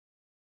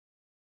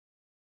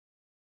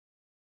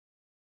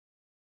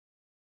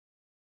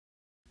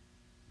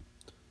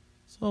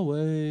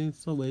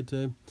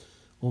Salvete,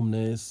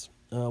 omnes.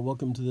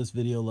 Welcome to this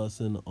video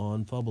lesson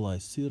on Fabulae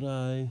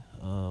Syrae.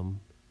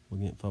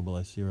 Looking at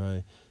Fabulae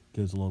Syrae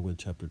goes along with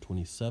chapter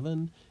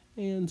 27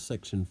 and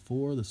section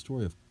 4, the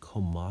story of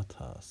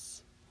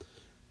Komatas,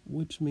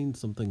 which means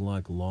something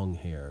like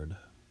long-haired,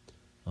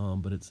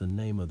 but it's the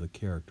name of the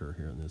character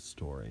here in this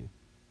story.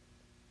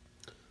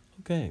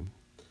 Okay,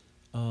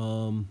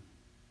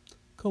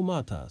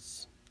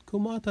 Komatas.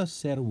 Komatas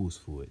servus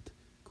fuit,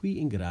 qui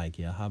in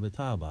Graecia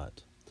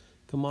habitabat.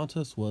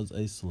 Komatas was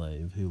a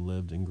slave who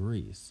lived in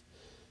Greece.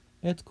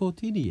 Et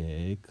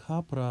quotidie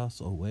capras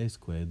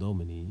ovesque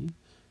domini,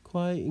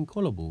 quae in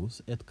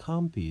colibus et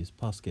campis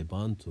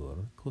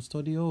pascebantur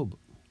custodiebat.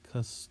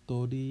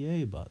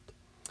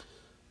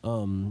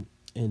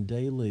 And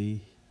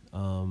daily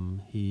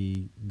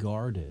he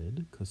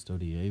guarded,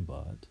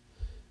 custodiebat,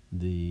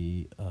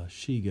 the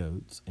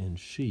she-goats and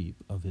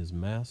sheep of his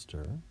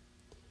master,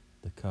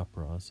 the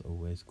capras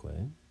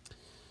ovesque,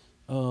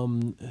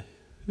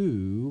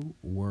 who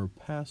were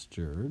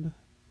pastured,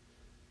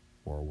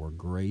 or were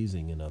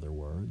grazing, in other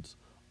words,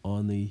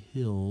 on the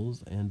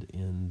hills and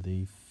in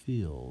the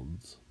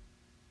fields.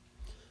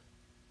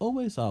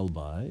 Oves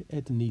albae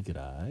et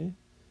nigrae,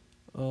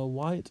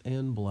 white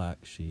and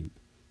black sheep,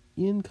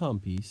 in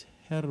campis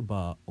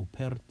herba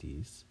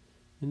opertis,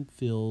 in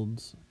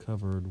fields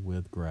covered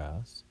with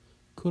grass,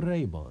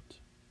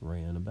 currebant,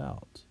 ran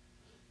about,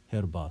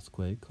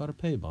 herbasque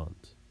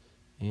carpebant,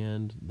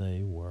 and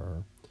they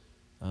were,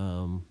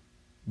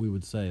 we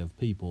would say of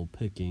people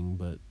picking,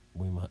 but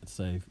we might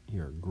say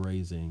here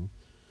grazing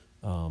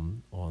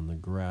on the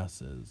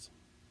grasses.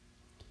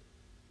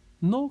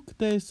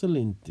 Nocte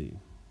silenti,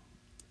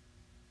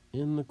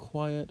 in the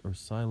quiet or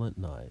silent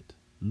night,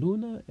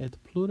 luna et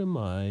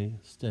plurimae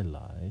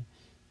stellae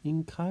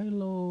in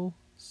caelo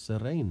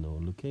sereno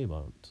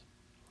lucebant.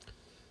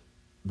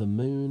 The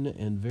moon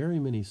and very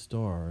many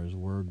stars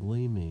were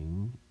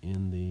gleaming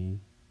in the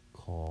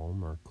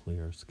calm or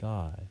clear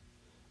sky.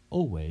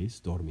 Oves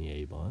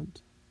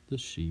dormiebant, the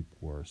sheep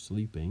were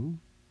sleeping.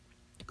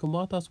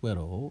 Komatas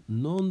vero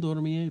non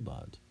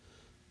dormiebat,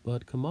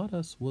 but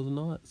Komatas was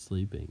not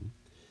sleeping.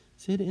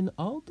 Sed in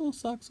alto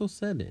saxo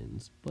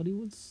sedens, but he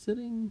was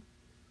sitting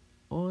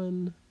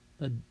on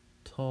a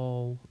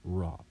tall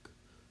rock.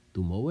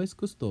 Dum oves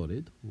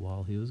custodit,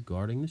 while he was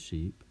guarding the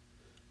sheep,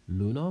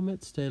 lunam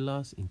et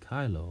stellas in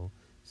caelo,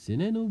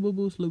 sine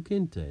nubibus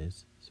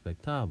lucentes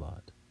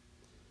spectabat,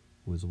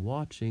 was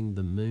watching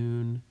the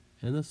moon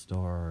and the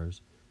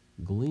stars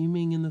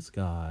gleaming in the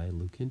sky,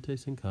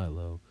 lucentes in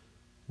caelo,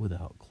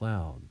 without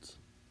clouds.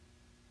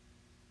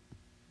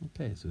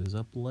 Okay, so he's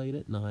up late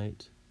at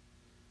night,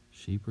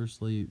 sheep are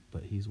asleep,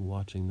 but he's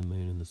watching the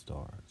moon and the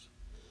stars.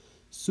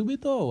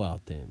 Subito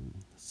autem,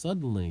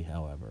 suddenly,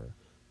 however,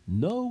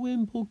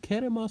 novem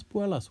pulcherimas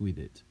puellas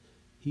vidit,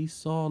 he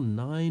saw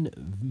 9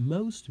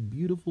 most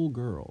beautiful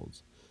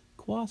girls,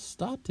 quas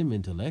statim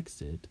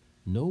intellexit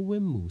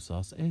novem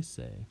musas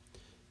esse,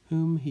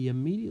 whom he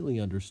immediately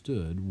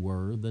understood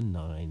were the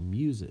 9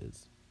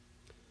 muses.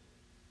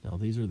 Now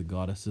these are the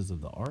goddesses of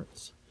the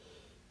arts.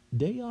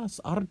 Deas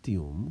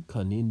artium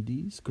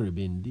canindi,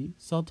 scribindi,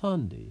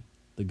 saltandi,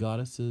 the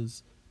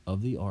goddesses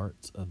of the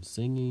arts of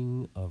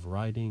singing, of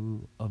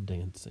writing, of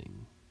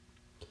dancing.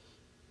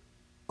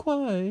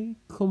 Quae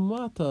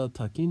comata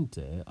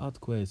tacinte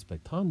atque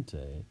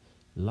spectante,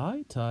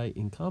 laetae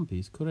in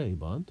campis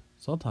currebant,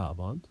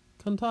 saltabant,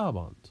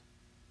 cantabant.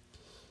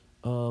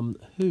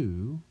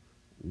 Who,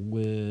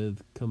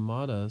 with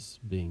Komatas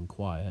being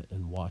quiet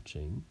and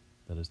watching,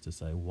 that is to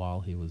say, while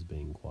he was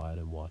being quiet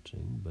and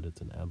watching, but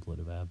it's an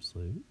ablative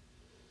absolute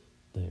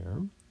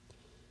there,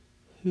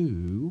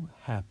 who,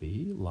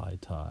 happy,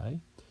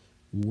 laetae,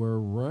 were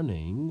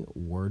running,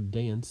 were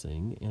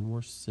dancing, and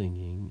were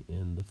singing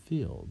in the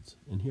fields.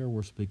 And here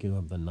we're speaking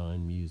of the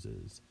 9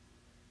 muses,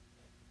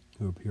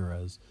 who appear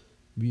as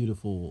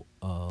beautiful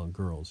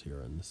girls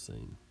here in the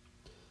scene.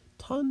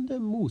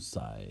 Tandem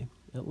musae,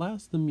 at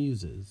last the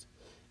muses,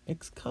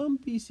 ex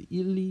campis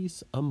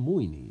illis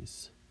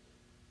amuinis,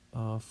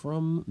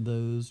 from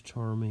those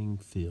charming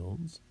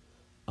fields,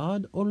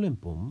 ad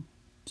Olympum,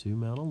 to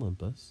Mount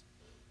Olympus,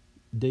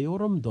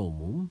 deorum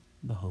domum,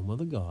 the home of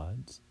the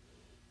gods,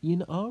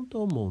 in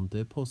alto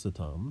monte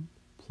positam,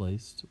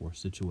 placed or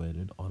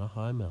situated on a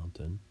high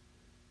mountain,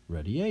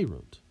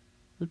 redierunt,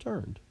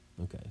 returned.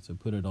 Okay, so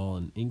put it all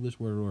in English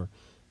word order.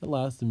 At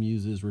last the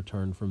muses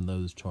returned from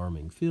those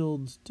charming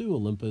fields to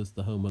Olympus,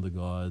 the home of the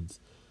gods,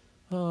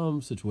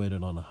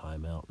 situated on a high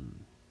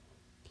mountain.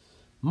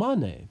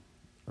 Mane,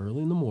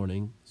 early in the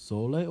morning,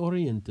 sole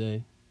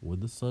oriente, with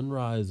the sun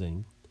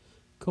rising,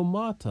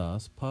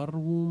 Komatas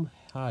parvum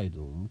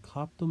haedum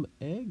captum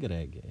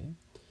egrege,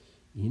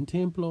 in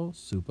templo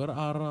super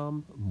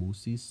aram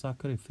musis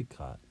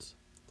sacrificat.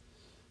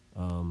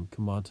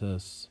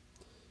 Komatas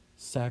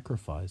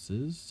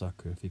sacrifices,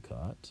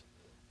 sacrificat,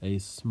 a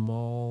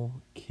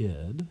small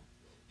kid.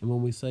 And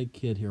when we say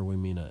kid here, we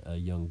mean a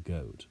young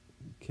goat.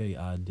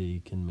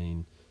 K-I-D can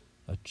mean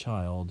a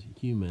child,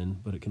 human,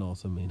 but it can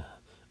also mean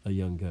a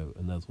young goat,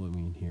 and that's what we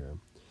mean here.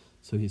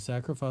 So he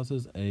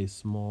sacrifices a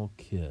small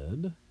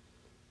kid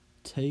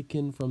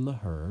taken from the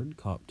herd,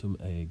 coptum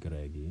e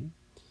gregi,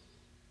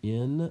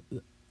 in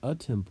a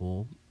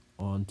temple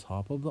on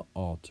top of the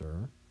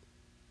altar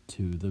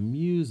to the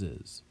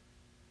muses.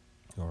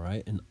 All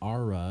right, and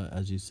ara,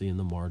 as you see in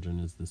the margin,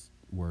 is this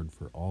word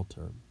for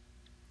altar.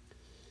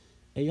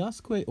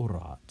 Easque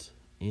orat,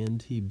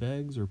 and he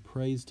begs or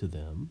prays to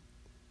them,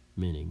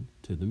 meaning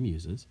to the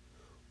muses,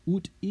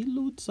 ut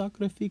illud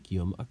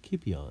sacrificium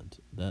accipiant,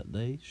 that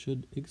they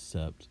should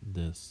accept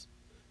this,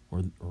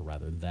 or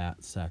rather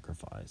that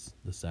sacrifice,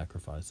 the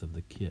sacrifice of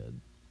the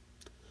kid.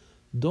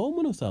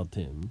 Dominus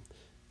autem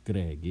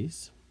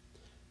gregis,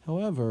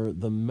 however,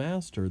 the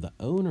master, the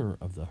owner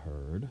of the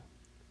herd,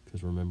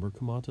 because remember,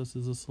 Comatus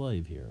is a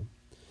slave here,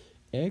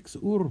 ex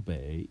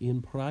urbe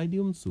in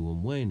praedium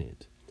suum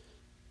venit,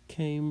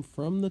 came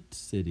from the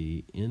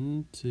city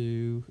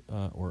into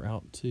or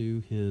out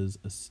to his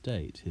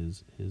estate,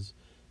 his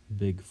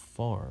big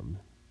farm.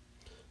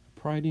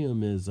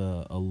 Praedium is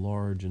a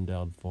large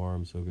endowed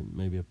farm, so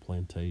maybe a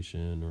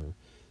plantation, or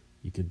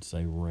you could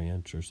say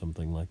ranch or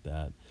something like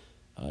that.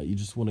 You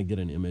just want to get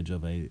an image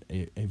of a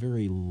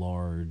very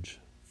large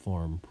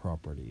farm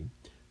property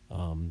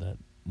that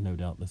no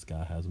doubt this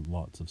guy has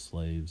lots of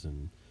slaves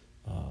and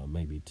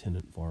maybe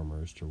tenant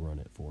farmers to run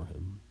it for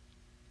him.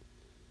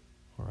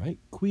 All right,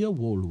 quia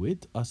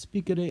voluit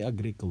aspicere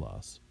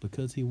agricolas,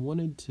 because he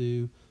wanted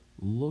to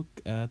look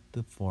at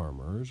the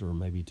farmers, or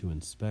maybe to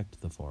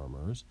inspect the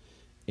farmers,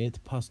 et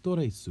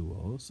pastores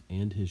suos,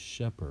 and his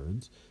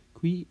shepherds,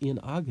 qui in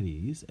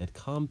agris et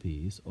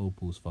campis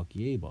opus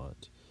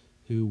faciebant,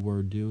 who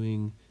were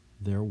doing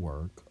their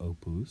work,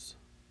 opus,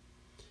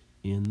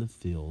 in the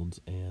fields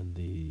and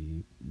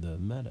the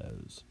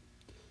meadows.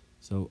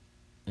 So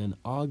an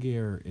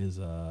ager is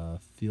a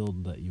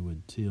field that you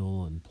would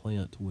till and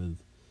plant with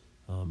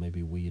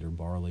maybe wheat or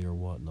barley or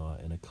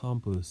whatnot, and a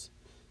campus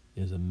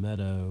is a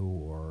meadow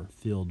or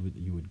field that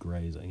you would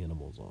graze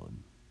animals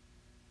on.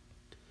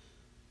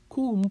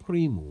 Cum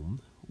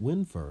primum,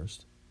 when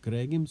first,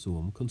 gregem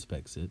suum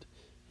conspexit,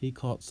 he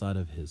caught sight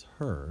of his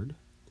herd,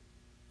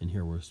 and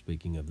here we're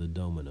speaking of the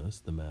dominus,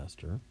 the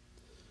master.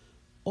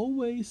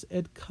 Oves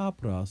et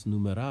capras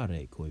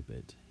numerare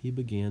coipet, he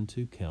began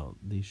to count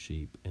the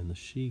sheep and the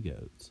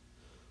she-goats.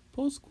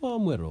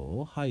 Postquam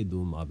vero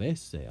haedum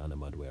abesse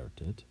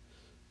animadvertit,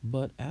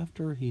 but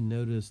after he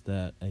noticed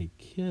that a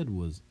kid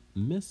was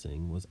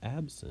missing, was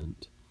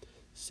absent,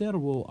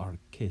 servo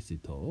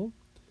arcesito,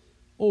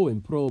 o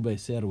improbe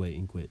serve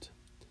inquit,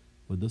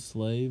 with the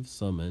slave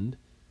summoned,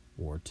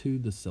 or to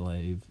the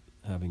slave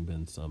having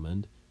been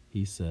summoned,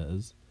 he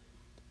says,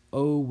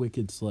 O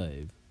wicked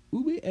slave,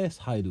 ubi es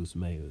haedus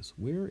meus,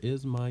 where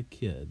is my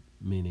kid,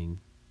 meaning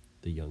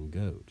the young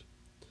goat?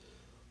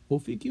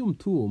 Officium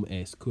tuum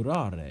est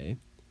curare,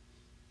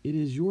 it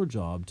is your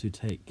job to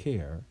take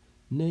care,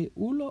 ne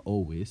ulla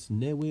ovis,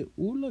 neve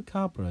ulla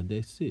capra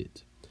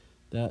desit,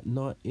 that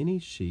not any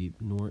sheep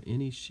nor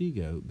any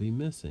she-goat be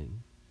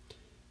missing.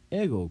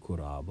 Ego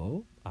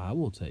curabo, I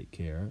will take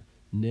care,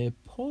 ne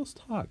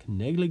post hoc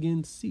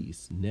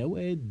negligensis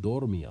neve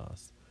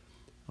dormias,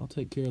 I'll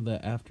take care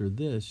that after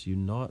this you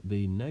not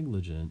be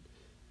negligent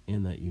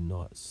and that you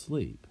not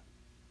sleep.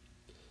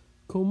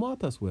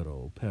 Comatas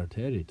vero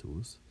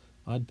perteritus,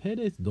 ad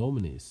pedes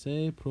domini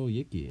se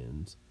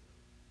projiciens,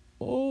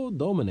 o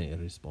domine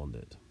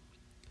respondit.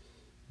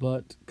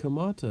 But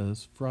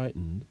Comatas,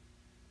 frightened,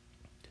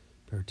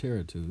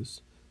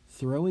 perteritus,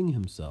 throwing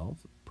himself,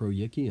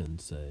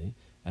 projiciens se,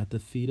 at the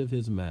feet of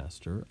his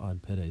master,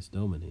 ad pedes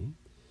domini,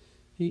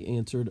 he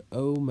answered,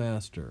 O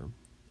master,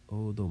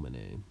 O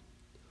domine,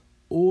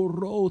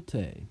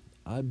 orote,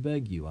 I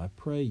beg you, I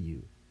pray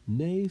you,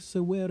 ne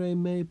severe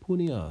me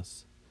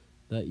punias,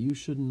 that you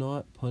should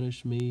not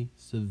punish me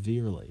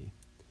severely.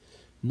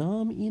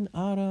 Nam in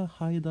ara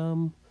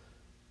haedam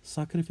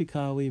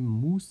sacrificavi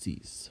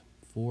musis,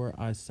 for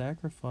I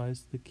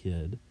sacrificed the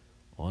kid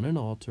on an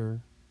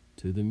altar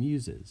to the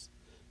muses,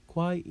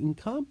 quae in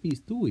campis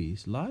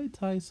tuis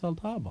laetae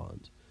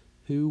saltabant,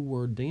 who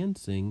were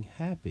dancing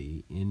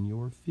happy in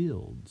your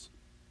fields.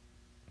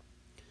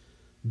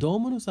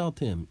 Dominus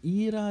autem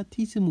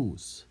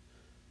iratissimus,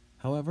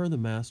 however, the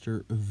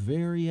master,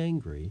 very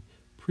angry,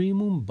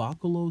 primum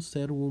baculo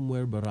servum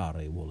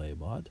verberare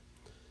volebat,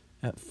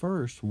 at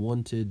first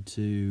wanted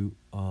to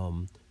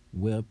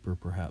whip or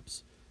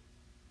perhaps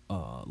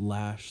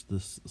lash the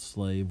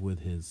slave with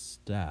his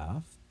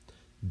staff,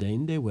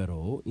 dende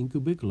vero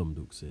incubiculum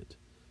duxit,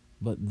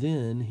 but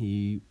then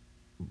he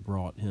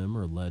brought him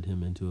or led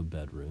him into a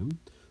bedroom,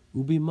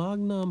 ubi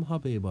magnam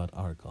habebat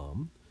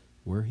arcam,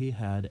 where he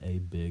had a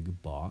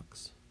big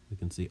box. We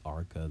can see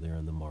arca there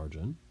in the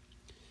margin.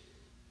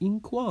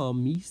 In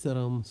quam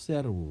miserum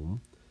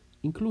servum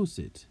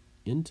inclusit,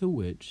 into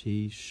which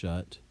he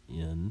shut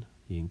in,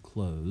 he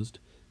enclosed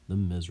the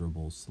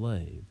miserable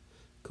slave.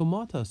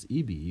 Comatas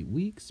ibi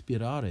weak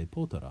spirare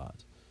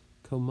poterat.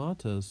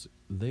 Comatas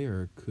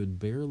there could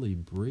barely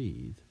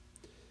breathe.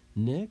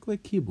 Neque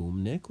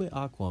cibum neque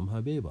aquam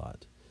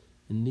habebat,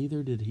 and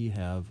neither did he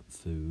have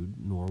food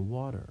nor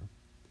water.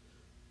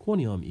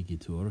 Quoniam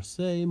igitur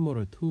se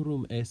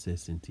moraturum esse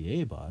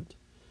sentiebat.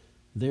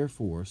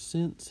 Therefore,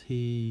 since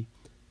he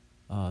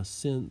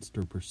sensed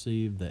or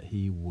perceived that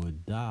he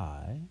would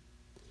die,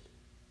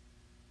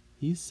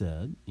 he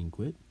said,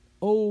 inquit,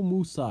 O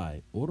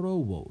Musai,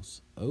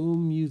 Orovos, O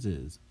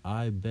Muses,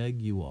 I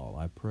beg you all,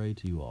 I pray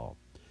to you all,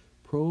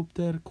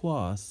 propter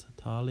quas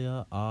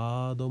talia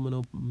a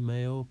domino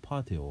meo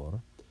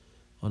pateor,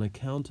 on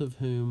account of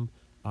whom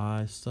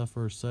I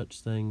suffer such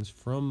things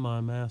from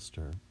my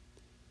master.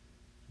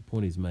 The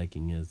point he's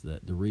making is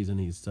that the reason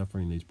he's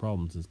suffering these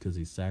problems is because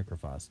he's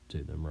sacrificed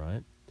to them,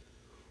 right?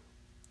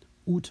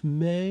 Ut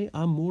me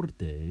a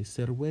morte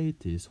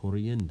servetis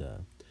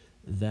horienda,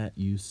 that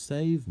you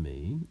save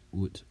me,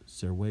 ut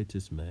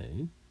servetis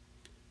me,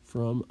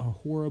 from a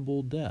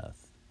horrible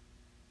death,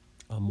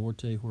 a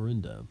morte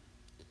horrenda.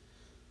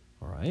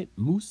 All right,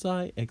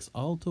 Musai ex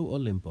alto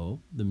Olympo,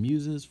 the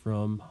muses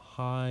from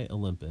high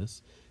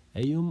Olympus,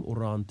 eum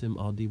orantem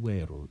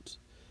audiverunt,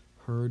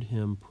 heard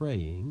him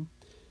praying,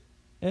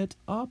 et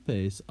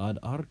apes ad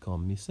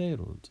arcam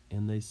miserunt,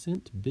 and they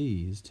sent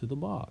bees to the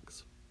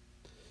box.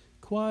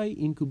 Quae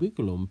in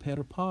cubiculum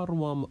per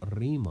parvam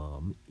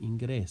rimam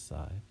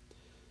ingressae,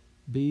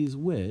 bees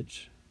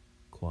which,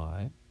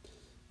 quae,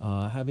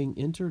 having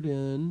entered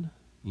in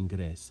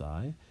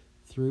ingressae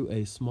through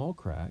a small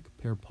crack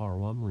per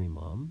parvam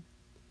rimam,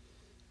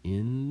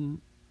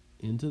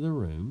 into the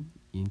room,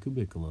 in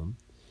cubiculum,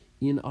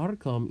 in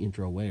arcam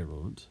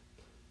intraverunt,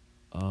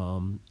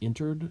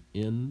 entered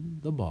in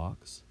the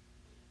box,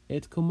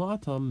 et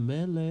comatam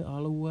mele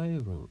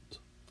aluerunt,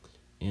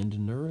 and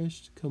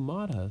nourished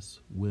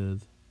comatas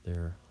with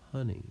their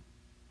honey.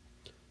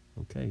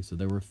 Okay, so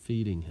they were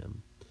feeding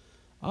him.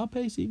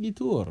 Apes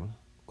igitur,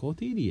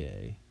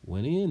 quotidie,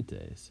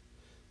 venientes.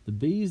 The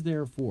bees,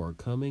 therefore,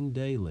 coming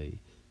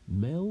daily,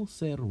 mel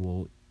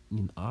servo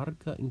in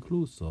arca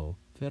incluso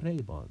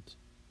ferebant,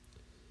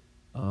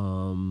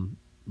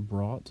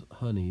 brought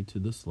honey to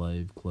the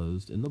slave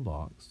closed in the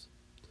box,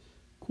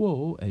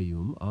 quo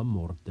eum a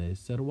morte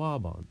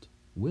servabant,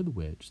 with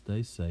which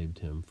they saved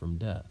him from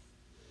death.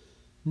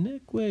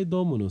 Neque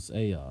dominus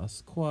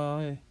eas,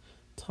 quae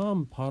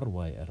tam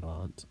parve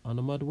errant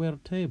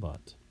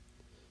animadvertebat,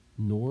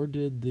 nor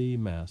did the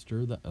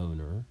master, the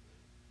owner,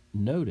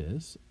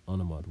 notice,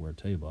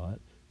 animadvertebat,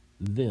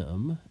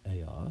 them,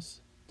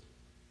 eas,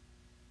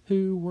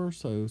 who were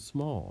so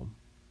small.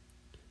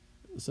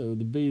 So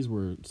the bees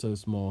were so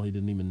small he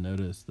didn't even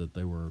notice that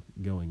they were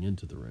going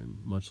into the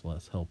room, much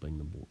less helping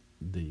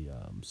the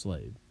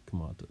slave,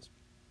 comatas.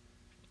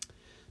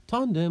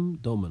 Tandem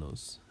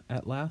dominus,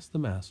 at last the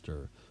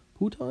master,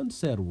 putan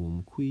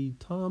servum qui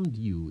tam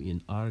diu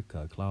in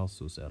arca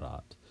clausus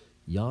erat,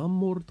 iam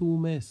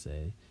mortuum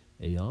esse,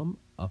 eam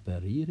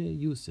aperire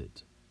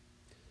usit.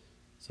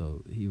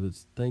 So he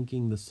was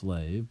thanking the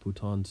slave,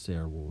 putan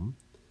servum,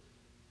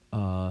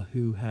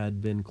 who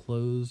had been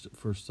closed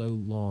for so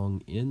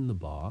long in the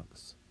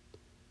box,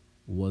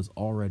 was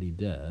already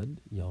dead,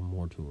 iam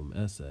mortuum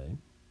esse,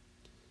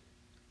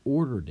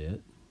 ordered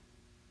it,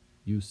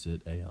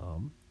 usit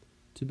eam,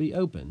 to be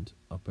opened,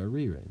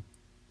 aperire.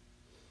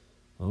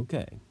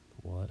 Okay,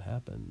 what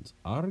happens?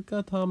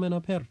 Arca tamen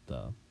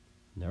aperta,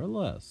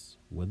 nevertheless,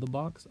 with the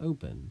box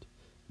opened,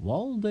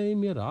 valde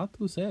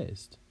miratus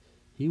est,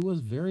 he was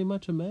very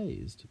much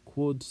amazed,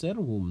 quod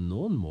servum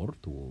non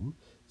mortuum,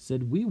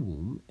 sed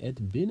vivum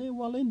et bene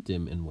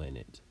valentem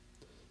invenit,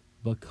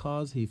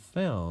 because he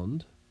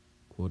found,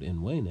 quod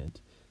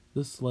invenit,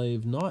 the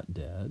slave not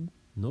dead,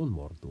 non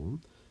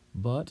mortuum,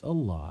 but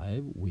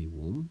alive,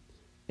 vivum,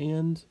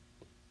 and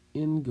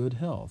in good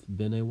health,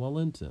 bene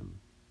valentem.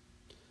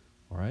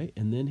 All right,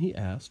 and then he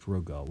asked,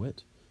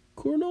 Rogowit,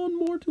 cur non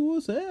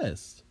mortuus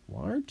est?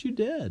 Why aren't you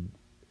dead?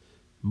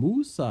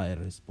 Musae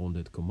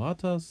responded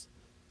comatas,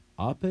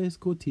 apes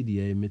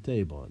quotidie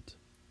mitebant.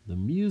 The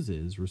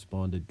muses,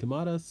 responded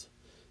comatas,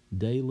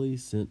 daily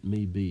sent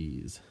me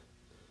bees.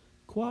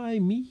 Quae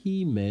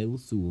mihi mel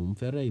suum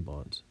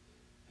ferebant,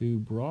 who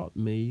brought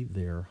me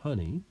their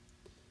honey,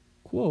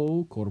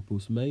 quo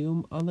corpus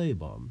meum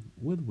alebam,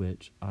 with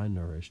which I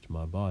nourished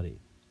my body.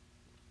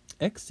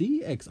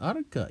 Exi ex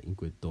arca,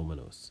 inquit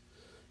dominus.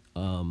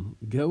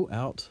 Go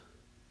out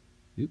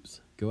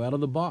of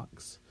the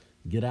box.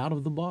 Get out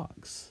of the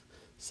box,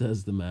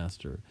 says the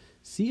master.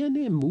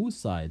 Siene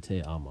musae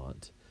te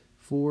amant,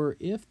 for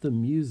if the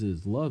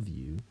muses love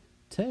you,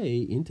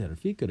 te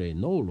interficere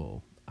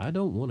nolo, I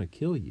don't want to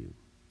kill you.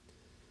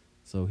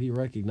 So he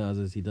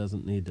recognizes he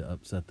doesn't need to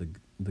upset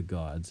the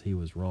gods. He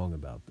was wrong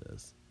about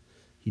this.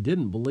 He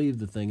didn't believe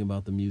the thing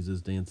about the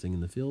muses dancing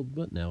in the field,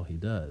 but now he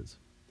does,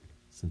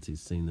 since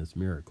he's seen this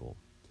miracle.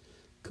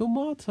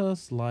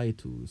 Comatas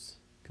laetus,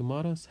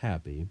 comatas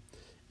happy,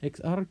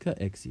 ex arca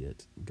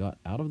exiit, got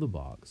out of the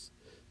box,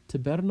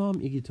 tabernam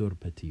igitur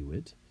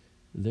petiuit,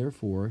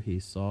 therefore he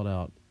sought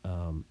out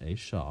a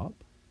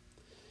shop,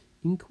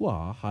 in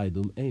qua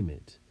haedum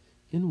emit,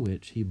 in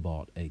which he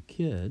bought a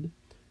kid,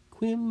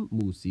 quim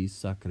musis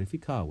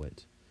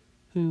sacrificavit,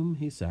 whom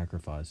he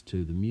sacrificed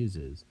to the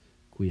muses,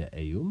 quia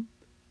eum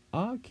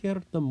a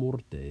certa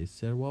morte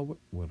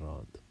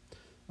servaverant,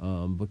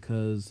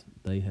 because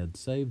they had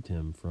saved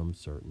him from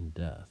certain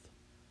death.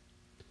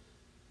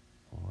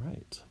 All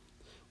right.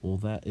 Well,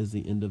 that is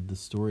the end of the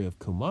story of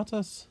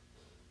Comatas.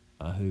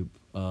 I hope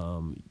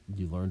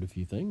you learned a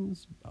few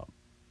things,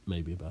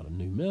 maybe about a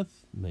new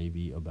myth,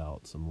 maybe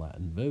about some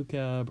Latin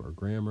vocab or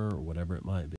grammar or whatever it might be.